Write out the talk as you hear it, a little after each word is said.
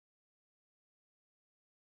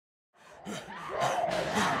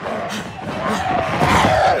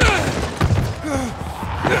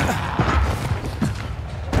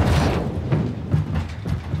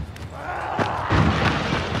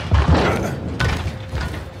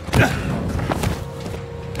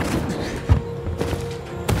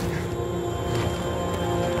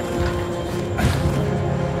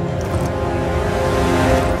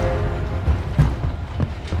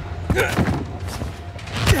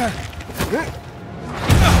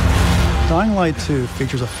Dying Light 2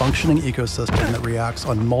 features a functioning ecosystem that reacts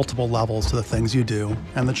on multiple levels to the things you do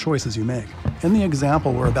and the choices you make. In the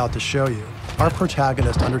example we're about to show you, our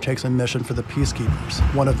protagonist undertakes a mission for the Peacekeepers,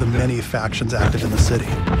 one of the many factions active in the city.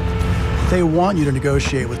 They want you to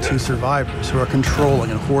negotiate with two survivors who are controlling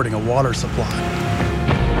and hoarding a water supply.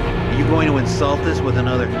 Are you going to insult us with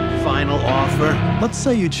another final offer? Let's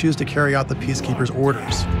say you choose to carry out the Peacekeepers'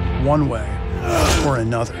 orders, one way or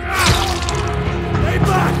another. Stay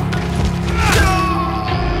back!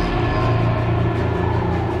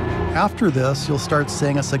 After this, you'll start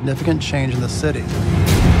seeing a significant change in the city,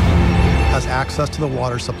 as access to the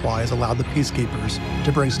water supply has allowed the Peacekeepers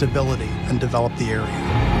to bring stability and develop the area.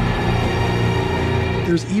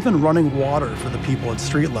 There's even running water for the people at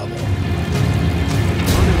street level.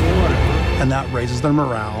 And that raises their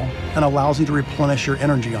morale and allows you to replenish your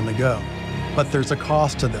energy on the go. But there's a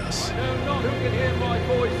cost to this.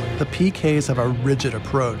 The PKs have a rigid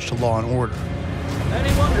approach to law and order.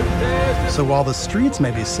 So while the streets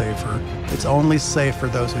may be safer, it's only safe for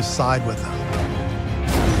those who side with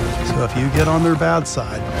them. So if you get on their bad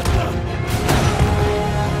side.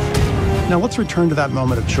 Now let's return to that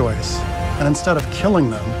moment of choice. And instead of killing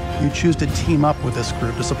them, you choose to team up with this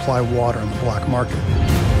group to supply water in the black market.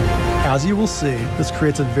 As you will see, this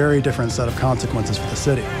creates a very different set of consequences for the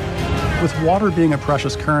city. With water being a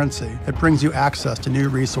precious currency, it brings you access to new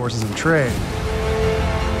resources and trade.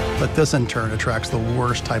 But this in turn attracts the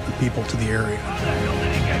worst type of people to the area.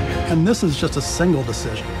 And this is just a single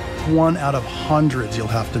decision, one out of hundreds you'll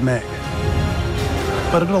have to make.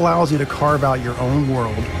 But it allows you to carve out your own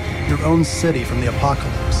world, your own city from the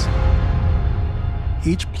apocalypse.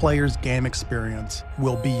 Each player's game experience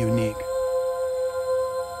will be unique.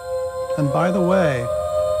 And by the way,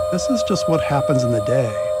 this is just what happens in the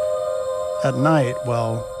day. At night,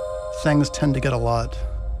 well, things tend to get a lot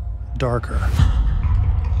darker.